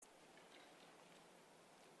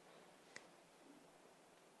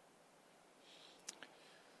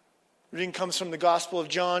Reading comes from the Gospel of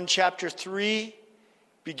John, chapter 3,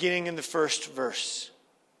 beginning in the first verse.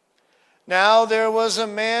 Now there was a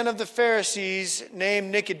man of the Pharisees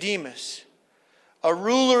named Nicodemus, a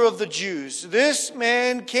ruler of the Jews. This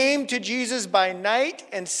man came to Jesus by night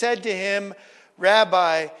and said to him,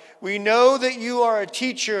 Rabbi, we know that you are a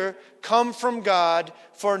teacher come from God,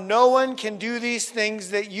 for no one can do these things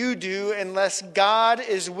that you do unless God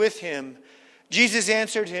is with him. Jesus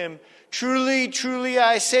answered him, Truly, truly,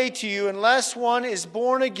 I say to you, unless one is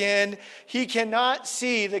born again, he cannot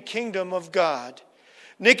see the kingdom of God.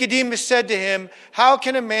 Nicodemus said to him, How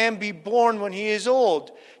can a man be born when he is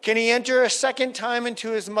old? Can he enter a second time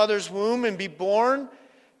into his mother's womb and be born?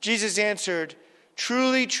 Jesus answered,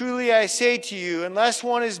 Truly, truly, I say to you, unless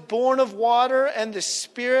one is born of water and the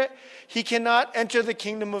Spirit, he cannot enter the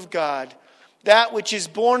kingdom of God. That which is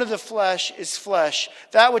born of the flesh is flesh.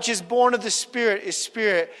 That which is born of the Spirit is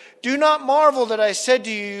spirit. Do not marvel that I said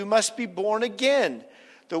to you, you must be born again.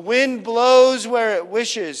 The wind blows where it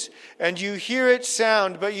wishes, and you hear its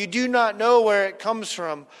sound, but you do not know where it comes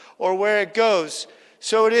from or where it goes.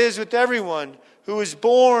 So it is with everyone who is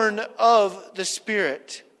born of the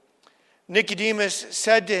Spirit. Nicodemus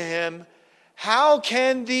said to him, How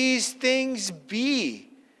can these things be?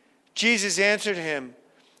 Jesus answered him,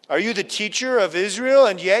 Are you the teacher of Israel,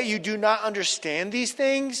 and yet you do not understand these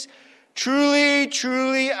things? Truly,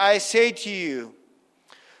 truly, I say to you,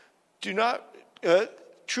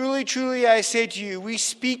 Truly, truly, I say to you, we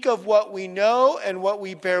speak of what we know and what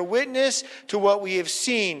we bear witness to what we have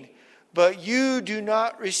seen, but you do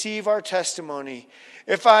not receive our testimony.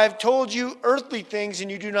 If I have told you earthly things and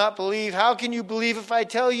you do not believe, how can you believe if I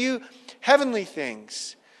tell you heavenly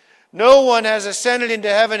things? No one has ascended into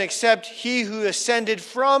heaven except he who ascended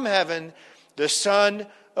from heaven, the Son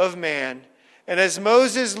of Man. And as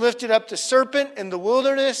Moses lifted up the serpent in the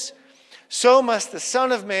wilderness, so must the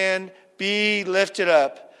Son of Man be lifted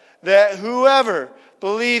up, that whoever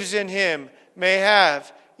believes in him may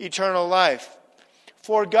have eternal life.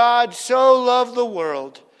 For God so loved the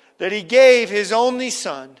world that he gave his only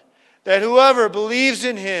Son, that whoever believes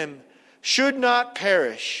in him should not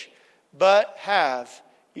perish, but have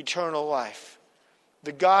eternal life.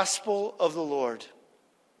 The gospel of the Lord.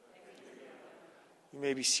 You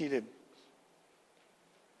may be seated.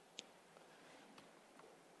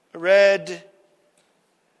 I read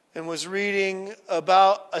and was reading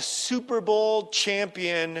about a Super Bowl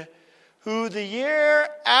champion who the year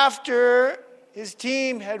after his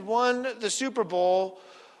team had won the Super Bowl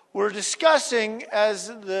were discussing as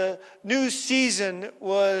the new season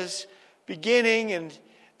was beginning, and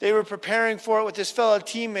they were preparing for it with his fellow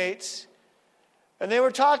teammates. And they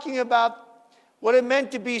were talking about what it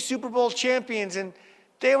meant to be Super Bowl champions. And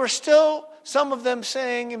they were still, some of them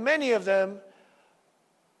saying, and many of them,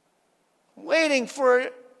 waiting for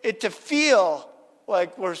it to feel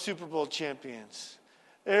like we're Super Bowl champions.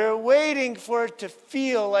 They're waiting for it to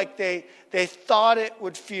feel like they thought it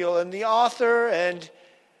would feel. And the author, and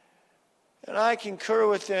I concur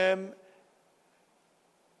with them,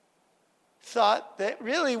 thought that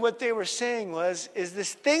really what they were saying is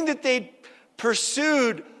this thing that they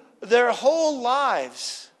pursued their whole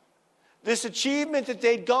lives, this achievement that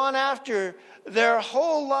they'd gone after their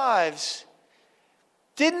whole lives,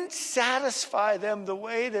 didn't satisfy them the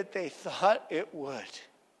way that they thought it would.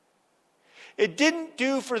 It didn't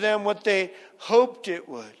do for them what they hoped it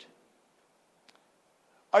would.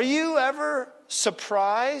 Are you ever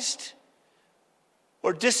surprised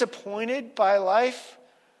or disappointed by life?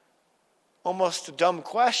 Almost a dumb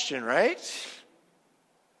question, right?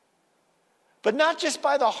 But not just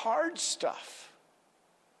by the hard stuff,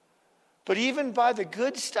 but even by the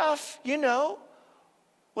good stuff,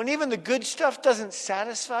 when even the good stuff doesn't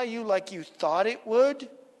satisfy you like you thought it would.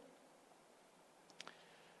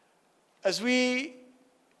 As we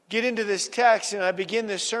get into this text and I begin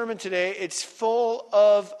this sermon today, it's full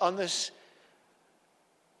of, on this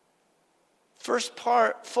first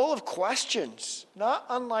part, full of questions, not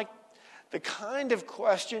unlike the kind of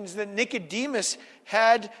questions that Nicodemus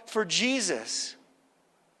had for Jesus.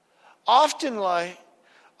 Often,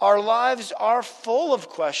 our lives are full of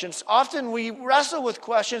questions. Often we wrestle with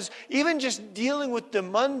questions, even just dealing with the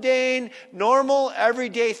mundane, normal,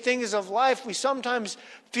 everyday things of life we sometimes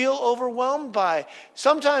feel overwhelmed by.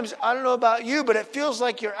 Sometimes, I don't know about you, but it feels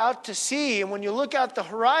like you're out to sea, and when you look out the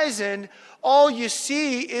horizon, all you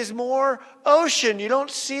see is more ocean. You don't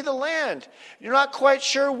see the land. You're not quite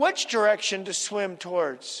sure which direction to swim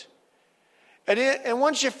towards. And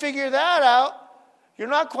once you figure that out, you're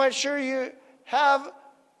not quite sure you have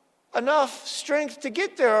enough strength to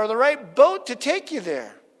get there or the right boat to take you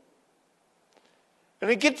there. And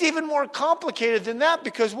it gets even more complicated than that,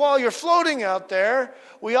 because while you're floating out there,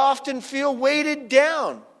 we often feel weighted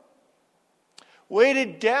down.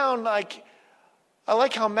 Weighted down, like, I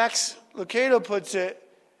like how Max Lucado puts it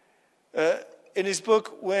in his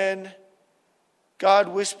book, When God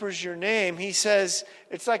Whispers Your Name. He says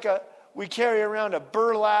it's like we carry around a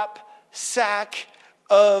burlap sack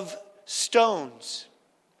of stones.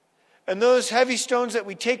 And those heavy stones that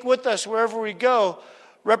we take with us wherever we go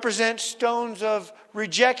represent stones of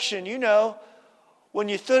rejection. You know, when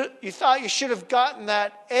you thought you should have gotten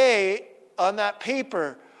that A on that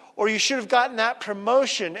paper, or you should have gotten that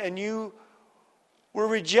promotion, and you were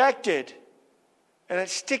rejected, and it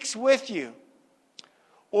sticks with you.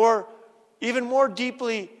 Or even more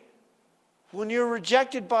deeply, when you're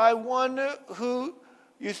rejected by one who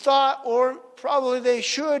you thought, or probably they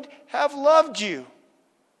should, have loved you.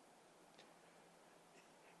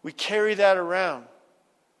 We carry that around.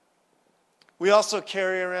 We also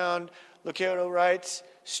carry around, Lucado writes,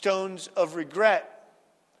 stones of regret.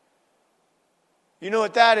 You know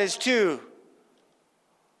what that is too.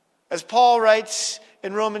 As Paul writes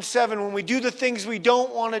in Romans 7, when we do the things we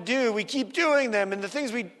don't want to do, we keep doing them. And the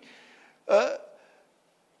things we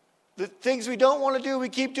don't want to do, we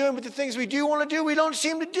keep doing. But the things we do want to do, we don't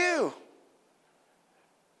seem to do.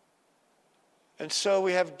 And so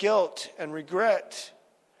we have guilt and regret.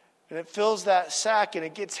 And it fills that sack, and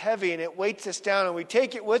it gets heavy, and it weights us down, and we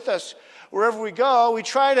take it with us wherever we go. We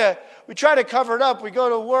try to cover it up. We go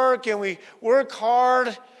to work, and we work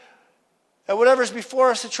hard at whatever's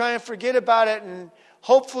before us to try and forget about it, and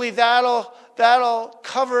hopefully that'll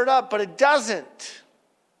cover it up, but it doesn't.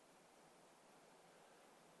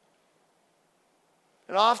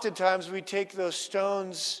 And oftentimes we take those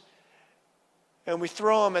stones and we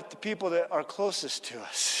throw them at the people that are closest to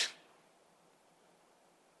us.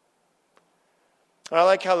 I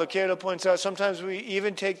like how Lucado points out, sometimes we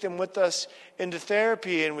even take them with us into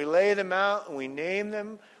therapy, and we lay them out and we name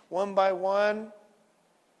them one by one.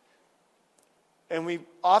 And we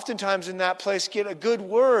oftentimes in that place get a good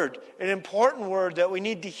word, an important word that we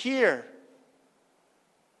need to hear.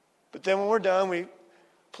 But then when we're done, we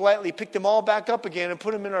politely pick them all back up again and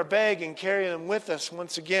put them in our bag and carry them with us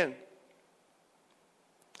once again.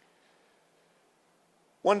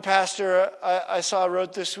 One pastor I saw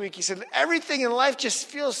wrote this week, he said, everything in life just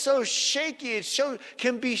feels so shaky. It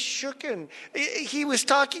can be shooken. He was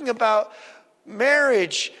talking about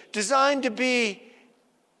marriage designed to be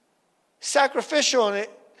sacrificial, and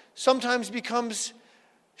it sometimes becomes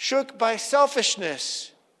shook by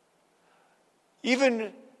selfishness.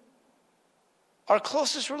 Even our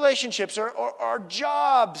closest relationships or our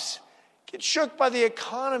jobs get shook by the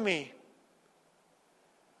economy.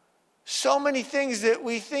 So many things that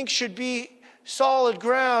we think should be solid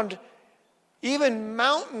ground, even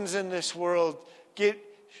mountains in this world get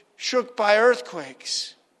shook by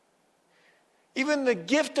earthquakes. Even the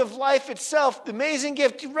gift of life itself, the amazing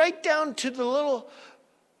gift, right down to the little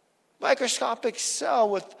microscopic cell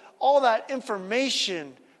with all that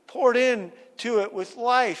information poured into it with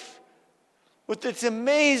life, with its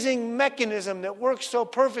amazing mechanism that works so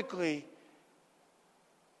perfectly,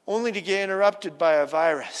 only to get interrupted by a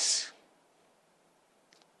virus.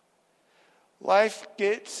 Life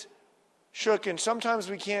gets shook, and sometimes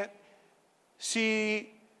we can't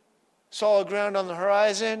see solid ground on the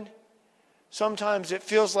horizon. Sometimes it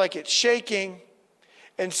feels like it's shaking.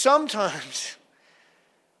 And sometimes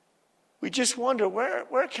we just wonder,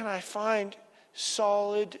 where can I find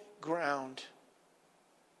solid ground?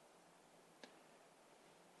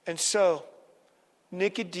 And so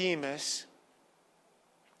Nicodemus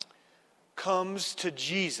comes to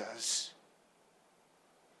Jesus.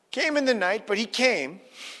 Came in the night, but he came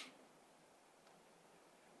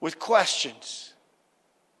with questions.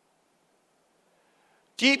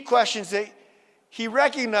 Deep questions that he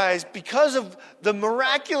recognized because of the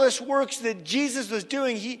miraculous works that Jesus was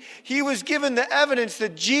doing. He was given the evidence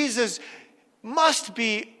that Jesus must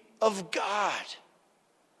be of God.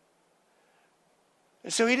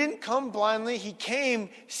 And so he didn't come blindly. He came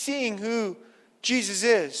seeing who Jesus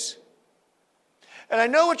is. And I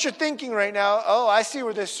know what you're thinking right now. Oh, I see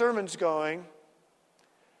where this sermon's going.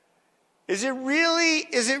 Is it really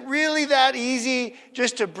that easy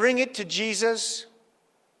just to bring it to Jesus?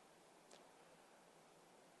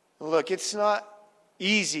 Look, it's not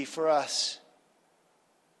easy for us,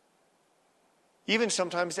 even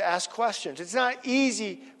sometimes, to ask questions. It's not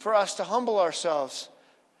easy for us to humble ourselves.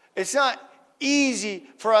 It's not easy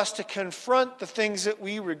for us to confront the things that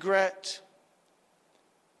we regret.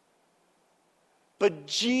 But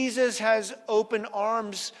Jesus has open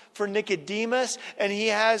arms for Nicodemus, and he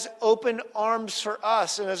has open arms for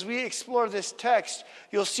us. And as we explore this text,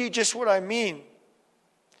 you'll see just what I mean.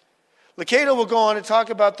 Lucado will go on to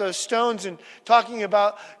talk about those stones and talking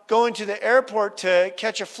about going to the airport to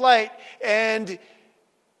catch a flight and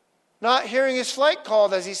not hearing his flight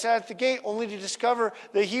called as he sat at the gate, only to discover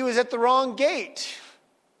that he was at the wrong gate.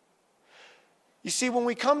 You see, when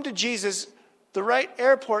we come to Jesus, the right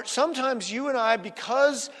airport, sometimes you and I,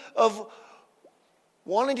 because of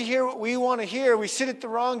wanting to hear what we want to hear, we sit at the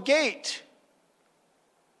wrong gate.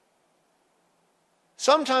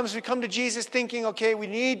 Sometimes we come to Jesus thinking, okay, we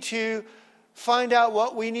need to find out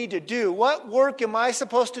what we need to do. What work am I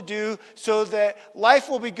supposed to do so that life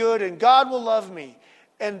will be good and God will love me?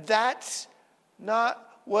 And that's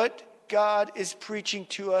not what God is preaching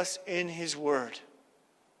to us in His Word.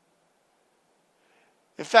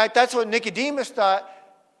 In fact, that's what Nicodemus thought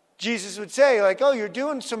Jesus would say. Like, oh, you're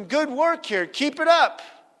doing some good work here. Keep it up.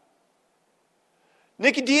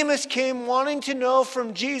 Nicodemus came wanting to know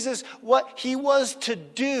from Jesus what he was to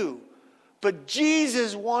do. But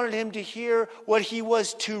Jesus wanted him to hear what he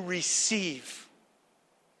was to receive.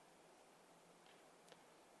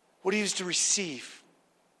 What he was to receive.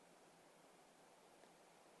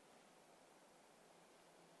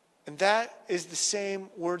 And that is the same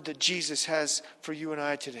word that Jesus has for you and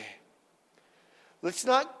I today. Let's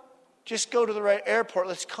not just go to the right airport.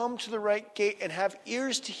 Let's come to the right gate and have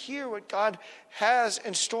ears to hear what God has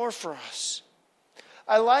in store for us.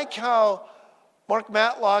 I like how Mark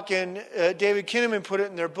Matlock and David Kinnaman put it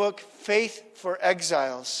in their book, Faith for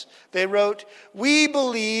Exiles. They wrote, "We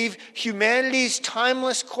believe humanity's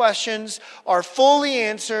timeless questions are fully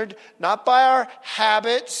answered, not by our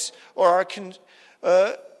habits or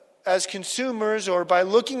our as consumers or by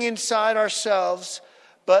looking inside ourselves,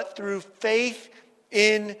 but through faith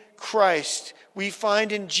in Christ. We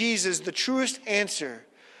find in Jesus the truest answer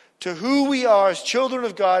to who we are as children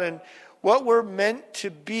of God and what we're meant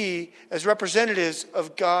to be as representatives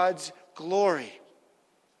of God's glory."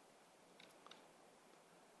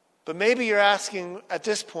 But maybe you're asking at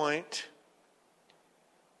this point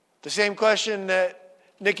the same question that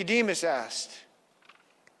Nicodemus asked.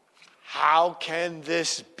 How can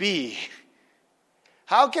this be?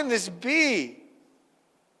 How can this be?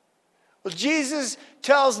 Well, Jesus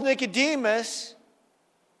tells Nicodemus,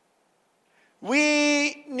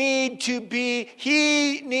 he needs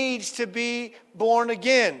to be born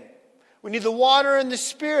again. We need the water and the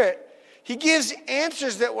Spirit. He gives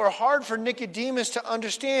answers that were hard for Nicodemus to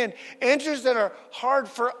understand, answers that are hard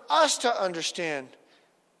for us to understand.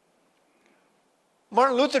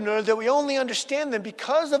 Martin Luther noted that we only understand them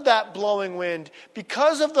because of that blowing wind,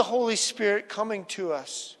 because of the Holy Spirit coming to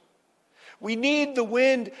us. We need the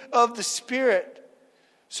wind of the Spirit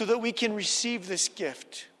so that we can receive this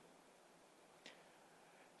gift.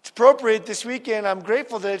 It's appropriate this weekend. I'm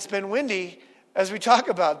grateful that it's been windy as we talk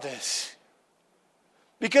about this.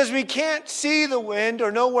 Because we can't see the wind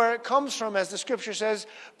or know where it comes from, as the Scripture says.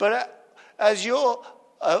 But as you'll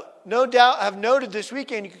no doubt have noted this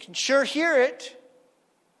weekend, you can sure hear it.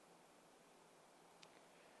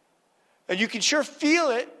 And you can sure feel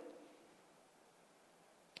it.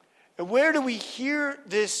 And where do we hear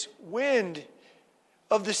this wind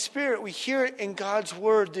of the Spirit? We hear it in God's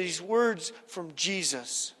Word, these words from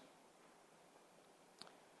Jesus.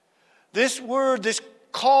 This word, this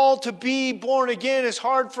call to be born again is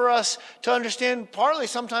hard for us to understand, partly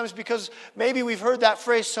sometimes because maybe we've heard that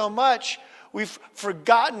phrase so much, we've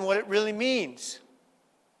forgotten what it really means.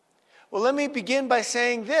 Well, let me begin by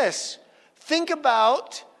saying this. Think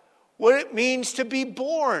about what it means to be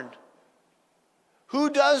born. Who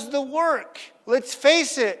does the work? Let's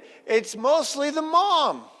face it, it's mostly the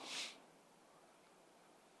mom.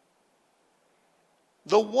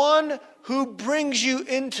 The one who brings you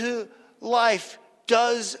into life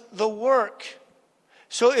does the work.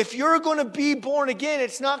 So if you're going to be born again,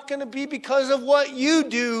 it's not going to be because of what you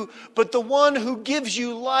do, but the one who gives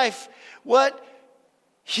you life, what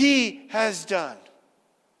He has done.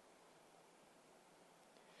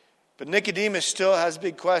 But Nicodemus still has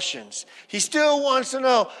big questions. He still wants to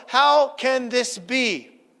know, how can this be?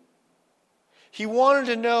 He wanted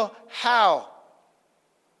to know how.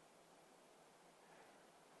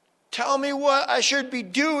 Tell me what I should be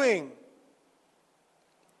doing.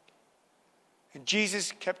 And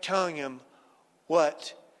Jesus kept telling him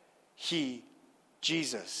what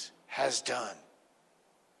Jesus, has done.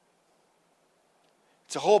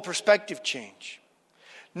 It's a whole perspective change.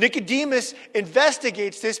 Nicodemus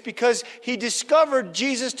investigates this because he discovered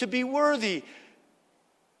Jesus to be worthy,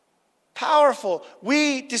 powerful.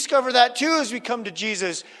 We discover that too as we come to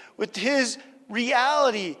Jesus with His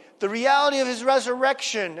reality, the reality of his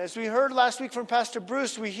resurrection. As we heard last week from Pastor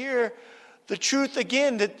Bruce, we hear the truth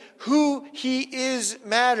again that who he is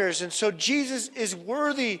matters. And so Jesus is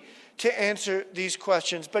worthy to answer these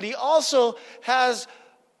questions. But he also has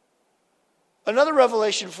another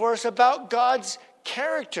revelation for us about God's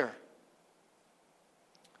character.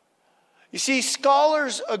 You see,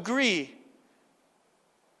 scholars agree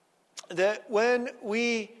that when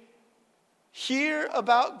we hear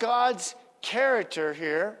about God's character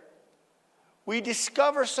here, we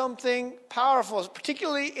discover something powerful,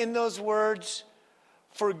 particularly in those words,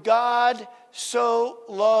 "For God so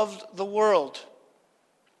loved the world."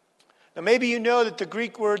 Now, maybe you know that the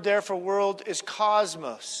Greek word there for world is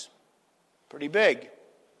cosmos. Pretty big.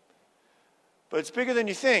 But it's bigger than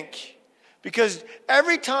you think. Because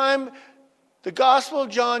every time the Gospel of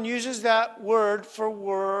John uses that word for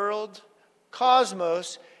world,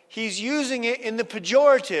 cosmos, he's using it in the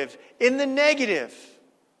pejorative, in the negative.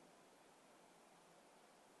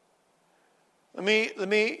 Let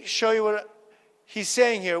me show you what he's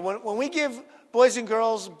saying here. When we give boys and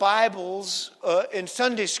girls Bibles in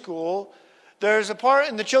Sunday school, there's a part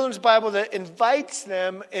in the children's Bible that invites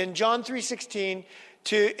them in John 3:16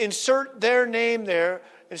 to insert their name there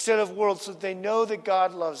instead of world so that they know that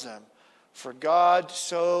God loves them. For God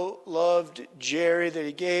so loved Jerry that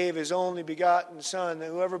he gave his only begotten son, that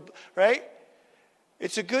whoever, right?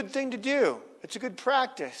 It's a good thing to do. It's a good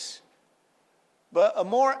practice. But a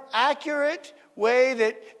more accurate way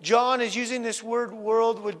that John is using this word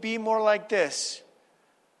world would be more like this.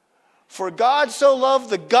 For God so loved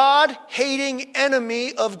the God-hating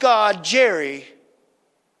enemy of God, Jerry,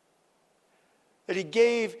 that he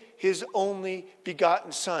gave his only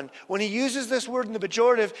begotten son. When he uses this word in the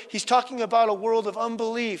pejorative, he's talking about a world of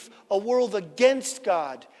unbelief, a world against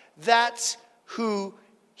God. That's who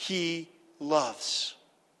he loves.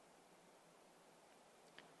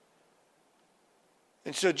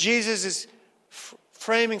 And so Jesus is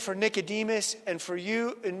framing for Nicodemus and for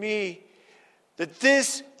you and me that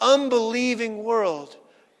this unbelieving world,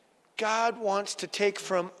 God wants to take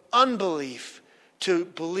from unbelief to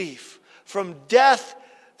belief, from death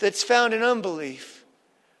that's found in unbelief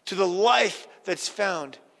to the life that's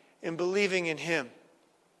found in believing in him.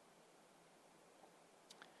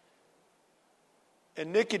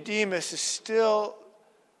 And Nicodemus is still,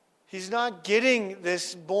 he's not getting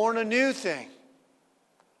this born anew thing.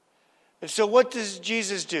 And so what does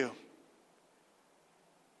Jesus do?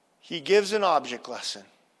 He gives an object lesson.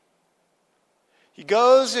 He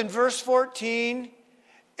goes in verse 14,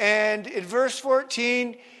 and in verse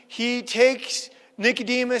 14, he takes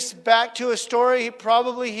Nicodemus back to a story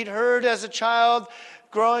probably he'd heard as a child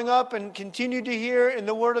growing up and continued to hear in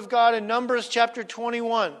the Word of God in Numbers chapter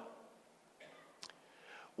 21.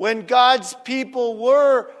 When God's people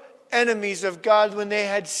were enemies of God, when they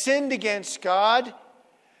had sinned against God,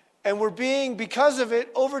 and were being, because of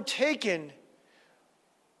it, overtaken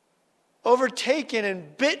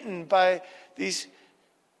and bitten by these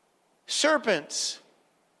serpents,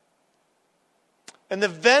 and the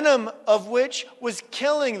venom of which was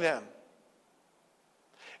killing them.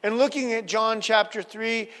 And looking at John chapter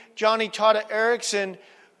 3, Johnny Tata Erickson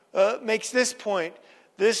makes this point.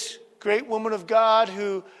 This great woman of God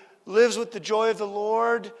who lives with the joy of the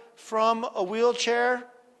Lord from a wheelchair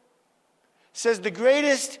says the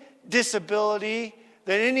greatest disability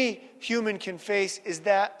that any human can face is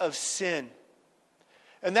that of sin.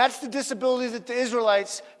 And that's the disability that the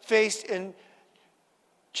Israelites faced in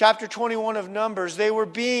chapter 21 of Numbers. They were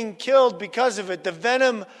being killed because of it. The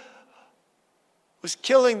venom was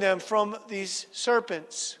killing them from these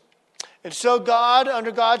serpents. And so God,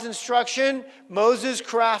 under God's instruction, Moses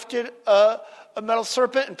crafted a metal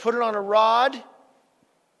serpent and put it on a rod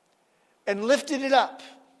and lifted it up.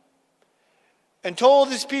 And told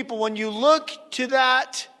his people, when you look to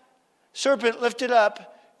that serpent lifted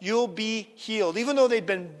up, you'll be healed. Even though they'd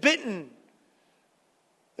been bitten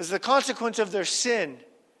as the consequence of their sin,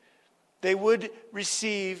 they would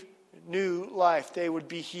receive new life. They would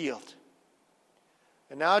be healed.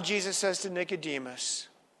 And now Jesus says to Nicodemus,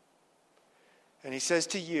 and he says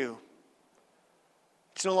to you,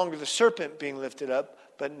 it's no longer the serpent being lifted up,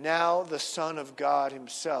 but now the Son of God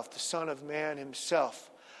himself, the Son of Man himself.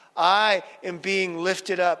 I am being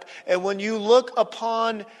lifted up. And when you look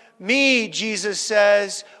upon me, Jesus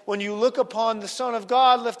says, when you look upon the Son of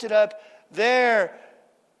God lifted up, there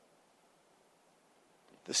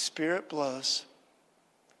the Spirit blows,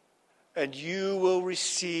 and you will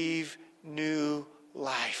receive new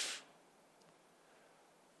life.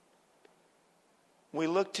 We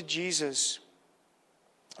look to Jesus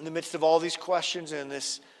in the midst of all these questions and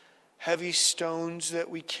this heavy stones that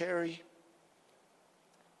we carry.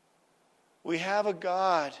 We have a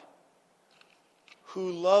God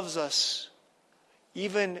who loves us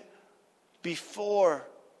even before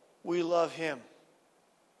we love Him.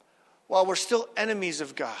 While we're still enemies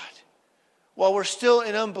of God, while we're still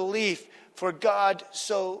in unbelief, for God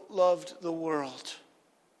so loved the world.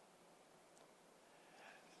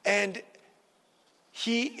 And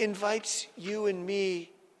He invites you and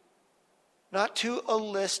me not to a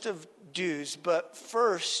list of dues, but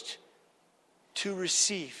first to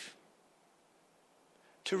receive.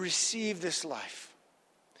 To receive this life.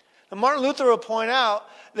 Now, Martin Luther will point out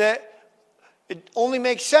that it only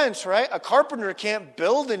makes sense, right? A carpenter can't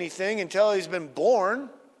build anything until he's been born.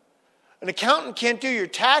 An accountant can't do your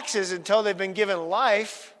taxes until they've been given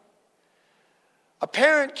life. A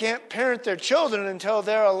parent can't parent their children until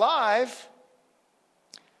they're alive.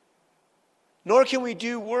 Nor can we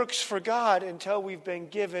do works for God until we've been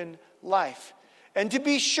given life. And to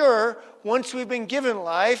be sure, once we've been given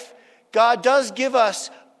life, God does give us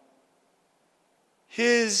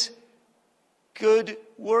His good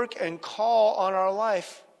work and call on our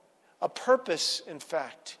life. A purpose, in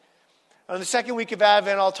fact. On the second week of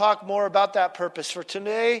Advent, I'll talk more about that purpose. For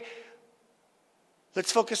today,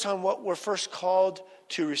 let's focus on what we're first called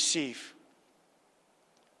to receive.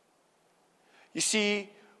 You see,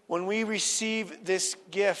 when we receive this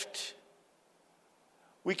gift,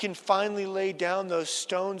 we can finally lay down those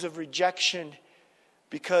stones of rejection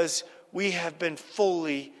because we have been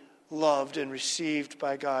fully loved and received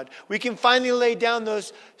by God. We can finally lay down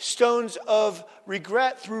those stones of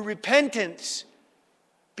regret through repentance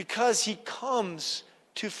because He comes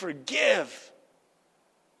to forgive.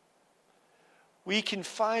 We can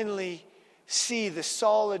finally see the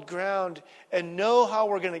solid ground and know how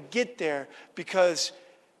we're going to get there because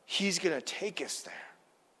He's going to take us there.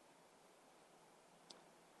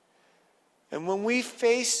 And when we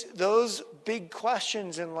face those big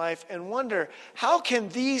questions in life and wonder, how can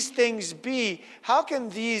these things be? How can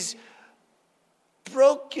these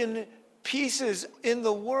broken pieces in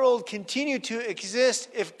the world continue to exist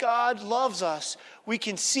if God loves us? We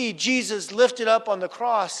can see Jesus lifted up on the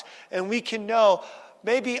cross, and we can know,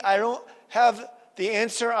 maybe I don't have the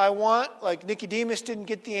answer I want, like Nicodemus didn't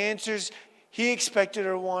get the answers he expected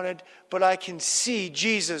or wanted, but I can see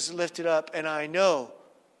Jesus lifted up, and I know.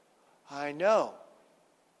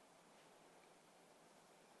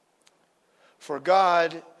 For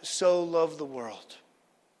God so loved the world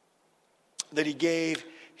that He gave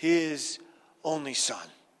His only Son.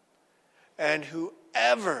 And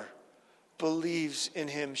whoever believes in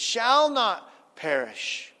Him shall not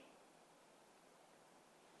perish,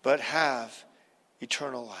 but have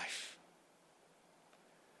eternal life.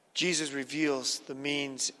 Jesus reveals the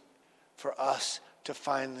means for us to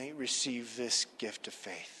finally receive this gift of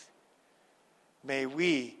faith. May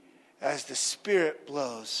we, as the Spirit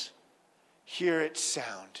blows, hear its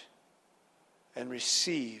sound and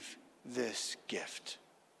receive this gift.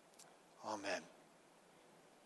 Amen.